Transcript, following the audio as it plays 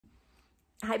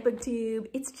Hi BookTube,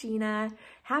 it's Gina.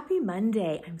 Happy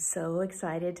Monday. I'm so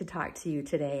excited to talk to you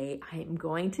today. I'm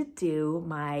going to do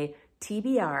my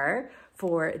TBR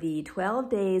for the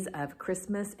 12 days of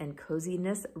Christmas and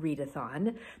Coziness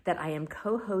Readathon that I am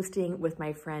co-hosting with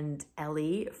my friend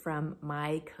Elli from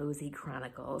My Cozy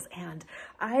Chronicles. And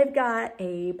I've got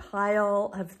a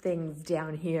pile of things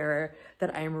down here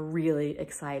that I'm really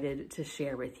excited to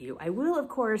share with you. I will, of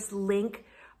course, link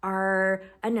our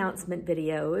announcement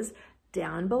videos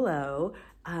down below,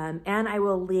 and I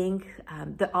will link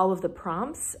all of the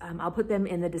prompts. I'll put them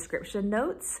in the description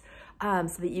notes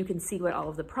so that you can see what all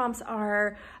of the prompts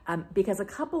are, because a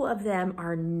couple of them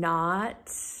are not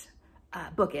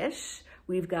bookish.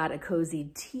 We've got a cozy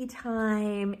tea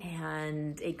time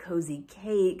and a cozy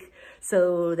cake,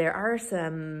 so there are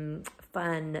some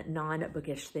fun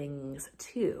non-bookish things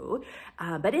too.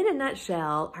 But in a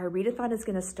nutshell, our readathon is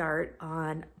going to start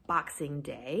on Boxing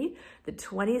Day, the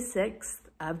 26th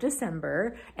of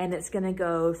December, and it's going to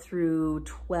go through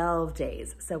 12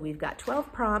 days. So we've got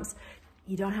 12 prompts.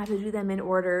 You don't have to do them in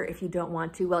order if you don't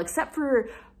want to, well, except for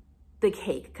the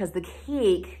cake, because the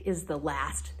cake is the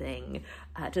last thing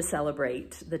to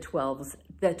celebrate the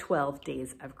 12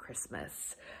 days of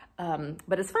Christmas.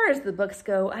 But as far as the books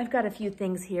go, I've got a few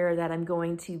things here that I'm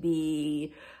going to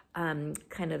be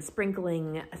kind of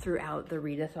sprinkling throughout the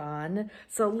readathon.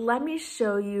 So let me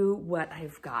show you what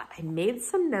I've got. I made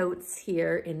some notes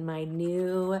here in my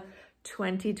new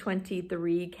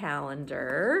 2023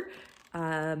 calendar,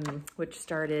 which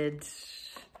started,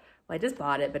 well, I just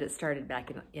bought it, but it started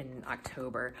back in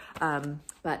October.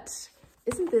 But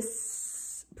isn't this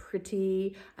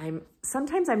pretty?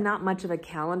 Sometimes I'm not much of a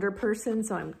calendar person,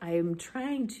 so I'm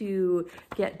trying to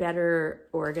get better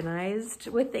organized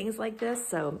with things like this.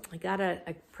 So I got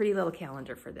a pretty little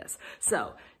calendar for this.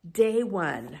 So day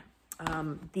one,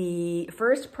 the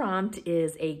first prompt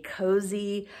is a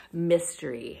cozy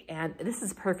mystery. And this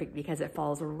is perfect because it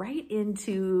falls right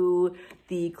into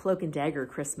the Cloak and Dagger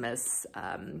Christmas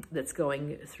that's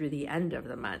going through the end of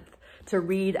the month, to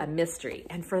read a mystery.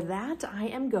 And for that, I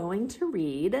am going to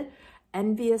read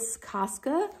Envious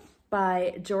Casca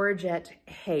by Georgette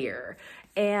Heyer.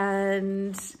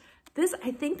 And this,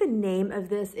 I think the name of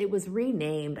this, it was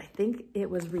renamed. I think it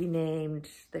was renamed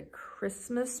The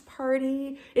Christmas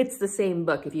Party. It's the same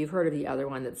book. If you've heard of the other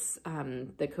one, that's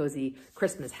the Cozy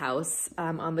Christmas House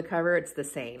on the cover, it's the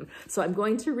same. So I'm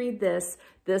going to read this.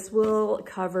 This will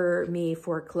cover me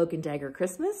for Cloak and Dagger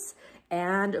Christmas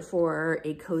and for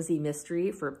a cozy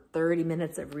mystery for 30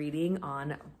 minutes of reading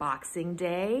on Boxing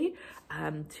Day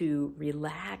to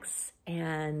relax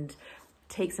and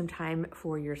take some time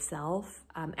for yourself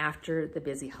after the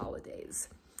busy holidays.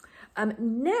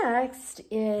 Next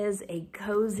is a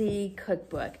cozy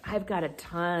cookbook. I've got a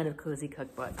ton of cozy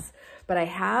cookbooks, but I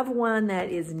have one that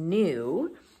is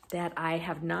new that I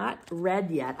have not read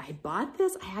yet. I bought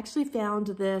this, I actually found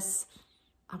this,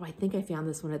 I think I found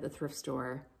this one at the thrift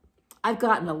store. I've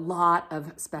gotten a lot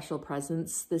of special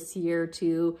presents this year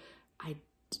too.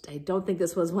 I don't think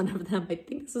this was one of them. I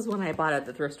think this is one I bought at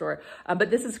the thrift store. But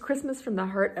this is Christmas from the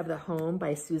Heart of the Home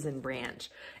by Susan Branch.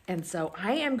 And so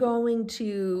I am going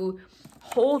to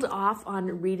hold off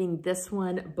on reading this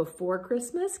one before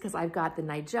Christmas because I've got the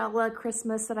Nigella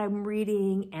Christmas that I'm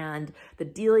reading and the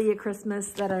Delia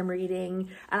Christmas that I'm reading.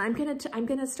 And I'm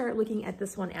gonna start looking at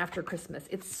this one after Christmas.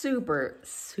 It's super,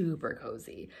 super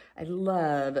cozy. I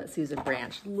love Susan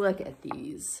Branch. Look at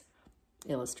these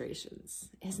illustrations.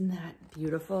 Isn't that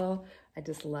beautiful? I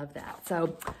just love that.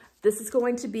 So this is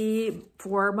going to be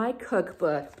for my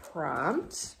cookbook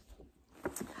prompt.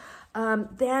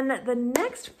 Then the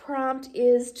next prompt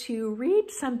is to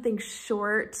read something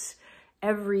short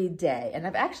every day. And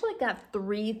I've actually got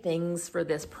 3 things for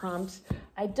this prompt.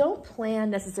 I don't plan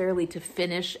necessarily to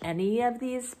finish any of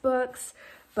these books,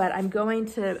 but I'm going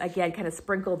to, again, kind of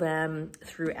sprinkle them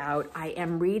throughout. I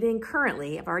am reading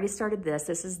currently, I've already started this.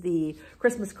 This is the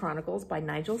Christmas Chronicles by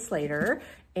Nigel Slater,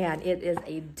 and it is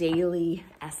a daily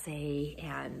essay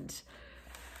and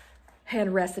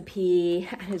recipe.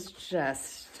 And it's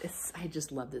just, I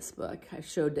just love this book.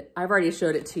 I've already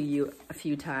showed it to you a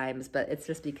few times, but it's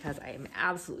just because I am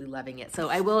absolutely loving it. So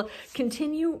I will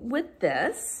continue with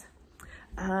this.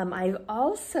 I've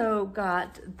also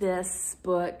got this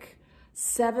book,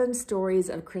 7 Stories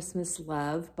of Christmas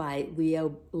Love by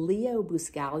Leo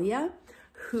Buscaglia,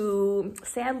 who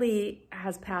sadly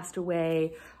has passed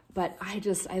away, but I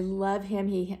love him.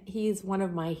 He's one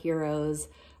of my heroes.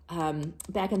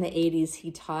 Back in the 80s,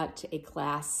 he taught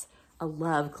a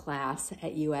love class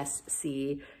at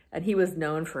USC, and he was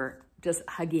known for just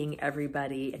hugging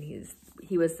everybody. And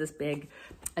he was this big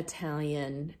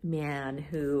Italian man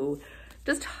who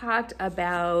just talked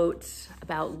about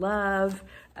love.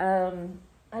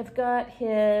 I've got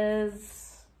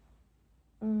his,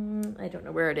 I don't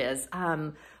know where it is.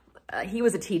 He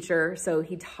was a teacher, so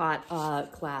he taught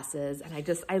classes, and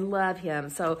I love him.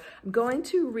 So I'm going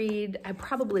to read, I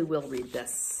probably will read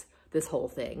this whole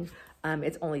thing.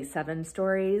 It's only 7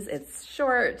 stories. It's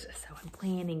short, so I'm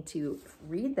planning to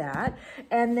read that.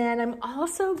 And then I'm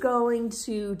also going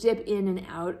to dip in and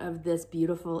out of this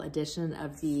beautiful edition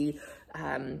of the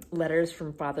Letters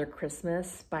from Father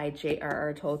Christmas by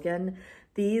J.R.R. Tolkien.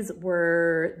 These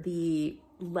were the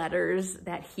letters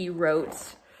that he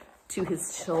wrote to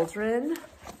his children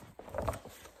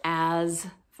as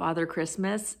Father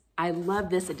Christmas. I love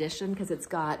this edition because it's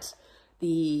got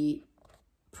the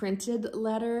printed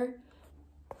letter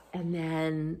and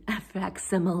then a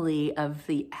facsimile of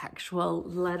the actual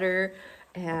letter.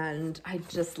 And I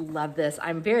just love this.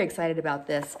 I'm very excited about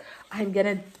this. I'm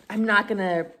not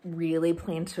gonna really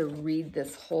plan to read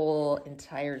this whole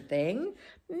entire thing.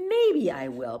 Maybe I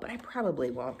will, but I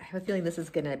probably won't. I have a feeling this is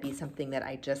gonna be something that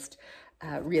I just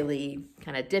really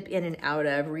kind of dip in and out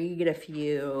of, read a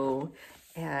few,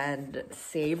 and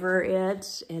savor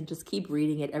it, and just keep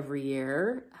reading it every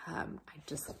year. I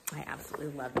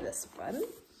absolutely love this one.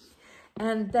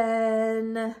 And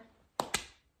then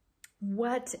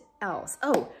what else?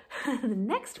 Oh, the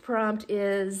next prompt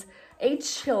is a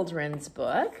children's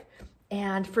book.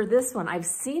 And for this one, I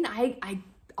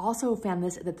also found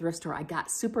this at the thrift store. I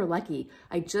got super lucky.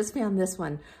 I just found this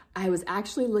one. I was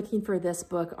actually looking for this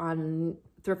book on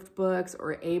Thrift Books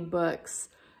or Abe Books,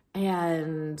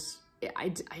 and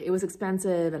it was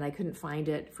expensive and I couldn't find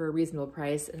it for a reasonable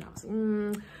price. And I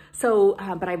was,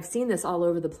 but I've seen this all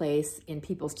over the place in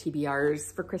people's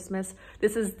TBRs for Christmas.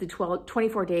 This is the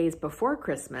 24 Days Before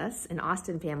Christmas, an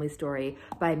Austen family story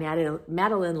by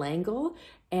Madeline L'Engle.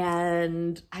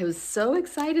 And I was so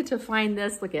excited to find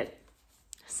this. Look at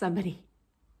somebody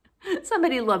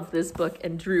loved this book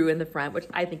and drew in the front, which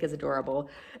I think is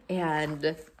adorable. And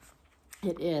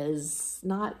it is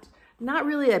not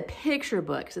really a picture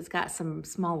book because it's got some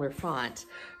smaller font,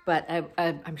 but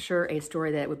I'm sure a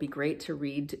story that would be great to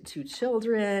read to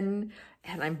children.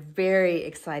 And I'm very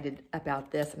excited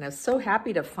about this. And I was so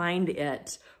happy to find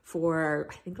it for,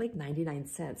 I think, like 99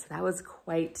 cents. That was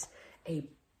quite a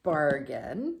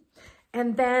bargain.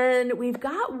 And then we've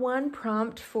got one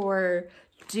prompt for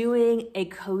doing a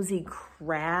cozy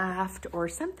craft or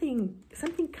something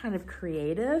kind of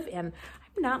creative. And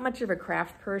I'm not much of a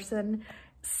craft person.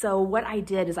 So what I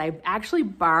did is I actually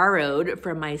borrowed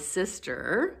from my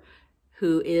sister,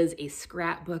 who is a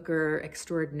scrapbooker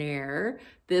extraordinaire,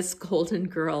 this Golden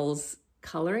Girls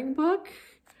coloring book.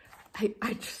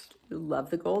 I just love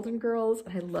the Golden Girls.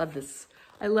 I love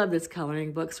this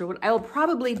coloring book. So what I will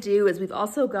probably do is we've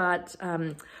also got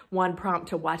one prompt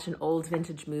to watch an old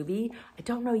vintage movie. I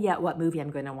don't know yet what movie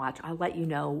I'm going to watch. I'll let you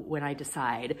know when I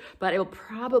decide. But I will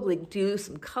probably do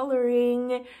some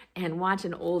coloring and watch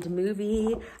an old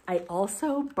movie. I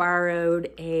also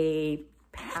borrowed a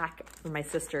pack from my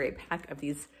sister, a pack of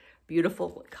these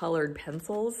beautiful colored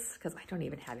pencils, because I don't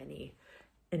even have any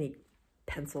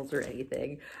pencils or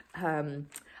anything.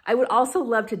 I would also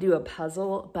love to do a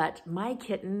puzzle, but my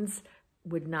kittens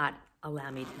would not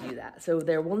allow me to do that. So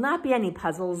there will not be any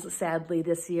puzzles, sadly,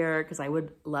 this year, because I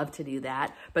would love to do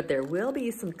that, but there will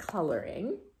be some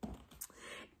coloring.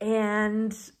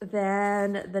 And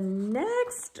then the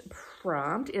next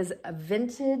prompt is a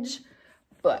vintage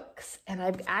books. And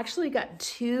I've actually got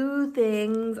 2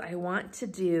 things I want to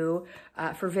do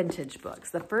for vintage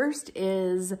books. The first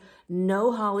is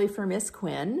No Holly for Miss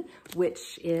Quinn,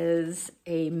 which is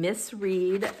a Miss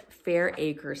Read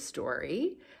Fairacre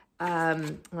story.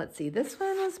 Let's see, this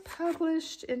one was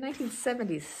published in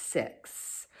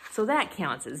 1976. So that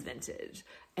counts as vintage.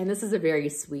 And this is a very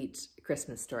sweet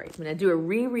Christmas story. I'm going to do a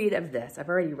reread of this. I've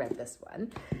already read this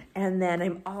one. And then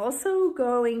I'm also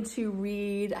going to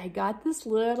read, I got this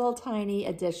little tiny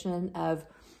edition of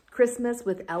Christmas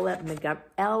with L.M.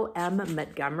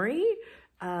 Montgomery.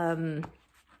 I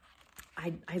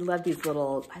love these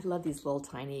little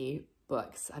tiny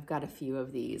books. I've got a few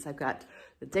of these. I've got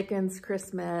the Dickens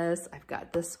Christmas. I've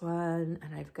got this one,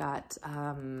 and I've got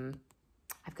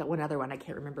one other one. I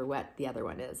can't remember what the other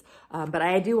one is. But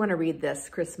I do want to read this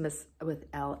Christmas with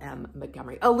L.M.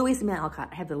 Montgomery. Oh, Louisa May Alcott.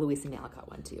 I have the Louisa May Alcott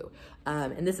one too.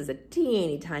 And this is a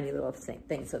teeny tiny little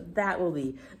thing. So that will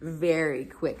be very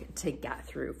quick to get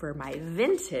through for my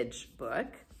vintage book.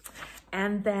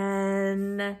 And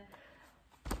then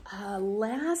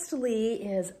lastly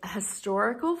is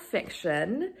historical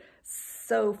fiction.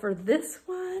 So for this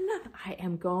one, I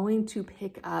am going to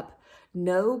pick up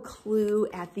No Clue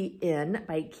at the Inn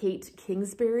by Kate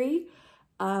Kingsbury.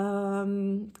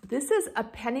 This is a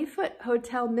Pennyfoot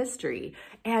Hotel mystery.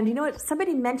 And you know what?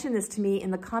 Somebody mentioned this to me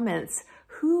in the comments.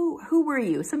 Who were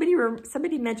you? Somebody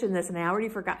mentioned this, and I already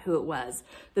forgot who it was,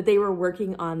 that they were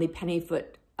working on the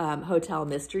Pennyfoot Hotel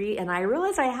mystery. And I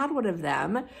realized I had one of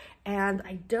them, and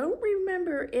I don't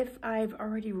remember if I've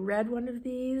already read one of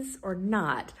these or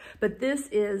not. But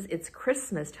it's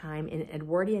Christmas time in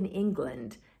Edwardian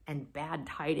England, and bad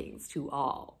tidings to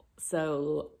all.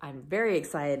 So I'm very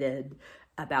excited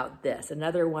about this.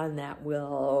 Another one that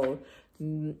will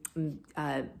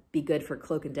be good for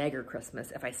Cloak and Dagger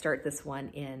Christmas if I start this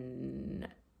one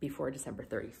before December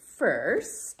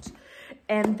 31st.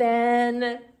 And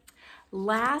then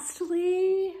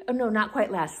lastly, oh no, not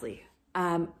quite lastly.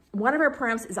 One of our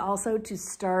prompts is also to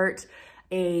start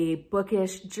a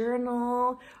bookish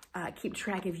journal, keep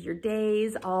track of your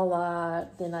days, a la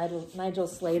the Nigel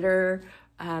Slater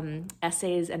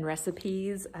essays and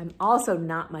recipes. I'm also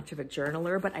not much of a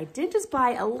journaler, but I did just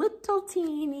buy a little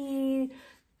teeny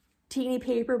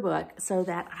paper book so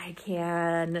that I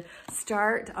can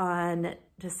start on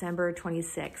December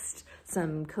 26th,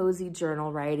 some cozy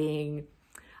journal writing.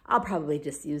 I'll probably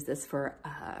just use this for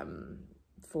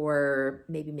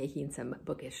maybe making some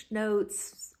bookish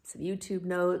notes, some YouTube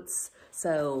notes.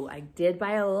 So I did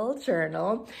buy a little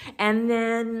journal. And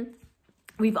then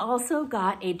we've also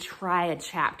got try a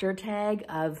chapter tag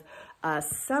of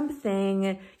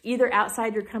something either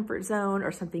outside your comfort zone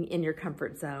or something in your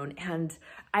comfort zone. And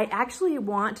I actually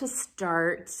want to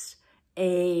start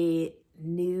a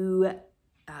new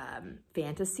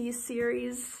fantasy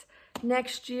series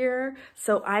next year.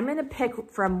 So I'm going to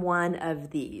pick from one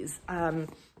of these.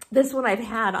 This one I've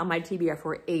had on my TBR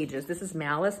for ages. This is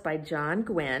Malice by John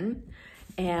Gwynne.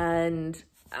 And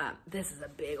this is a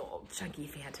big old chunky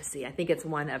fantasy. I think it's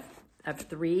one of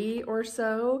 3 or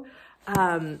so.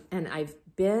 And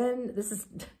this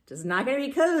is not going to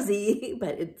be cozy,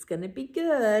 but it's going to be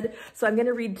good. So I'm going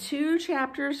to read 2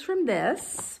 chapters from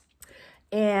this.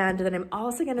 And then I'm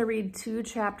also going to read 2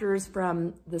 chapters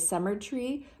from The Summer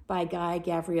Tree by Guy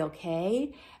Gavriel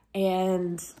Kay.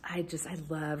 And I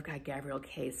love Guy Gavriel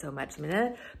Kay so much. I'm going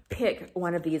to pick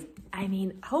one of these. I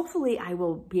mean, hopefully I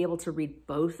will be able to read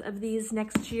both of these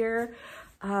next year.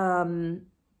 But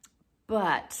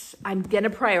I'm going to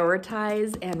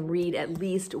prioritize and read at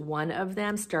least one of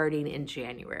them starting in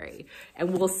January.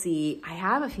 And we'll see. I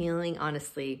have a feeling,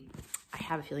 honestly,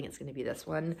 it's going to be this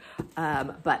one.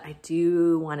 But I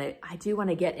do want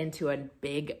to get into a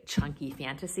big chunky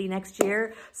fantasy next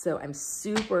year. So I'm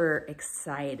super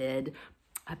excited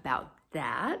about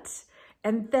that.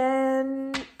 And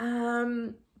then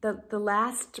the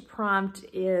last prompt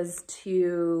is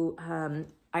to,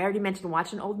 I already mentioned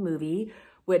watch an old movie,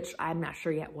 which I'm not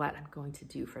sure yet what I'm going to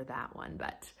do for that one,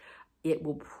 but it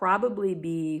will probably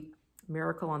be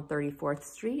Miracle on 34th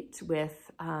Street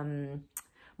with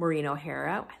Maureen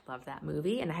O'Hara. I love that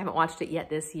movie, and I haven't watched it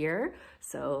yet this year,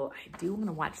 so I do want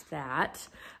to watch that.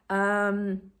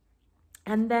 And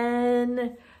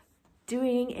then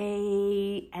doing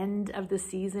a end of the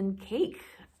season cake,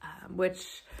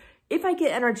 which if I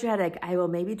get energetic, I will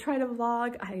maybe try to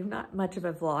vlog. I'm not much of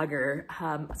a vlogger,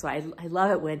 so I love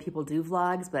it when people do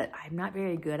vlogs, but I'm not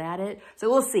very good at it.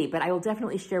 So we'll see, but I will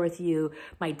definitely share with you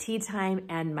my tea time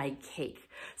and my cake.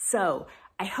 So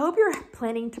I hope you're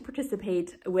planning to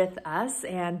participate with us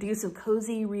and do some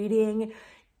cozy reading.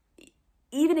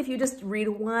 Even if you just read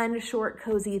one short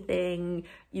cozy thing,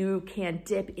 you can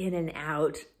dip in and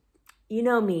out. You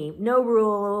know me, no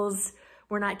rules.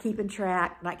 We're not keeping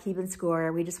track, not keeping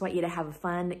score. We just want you to have a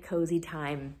fun, cozy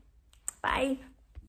time. Bye.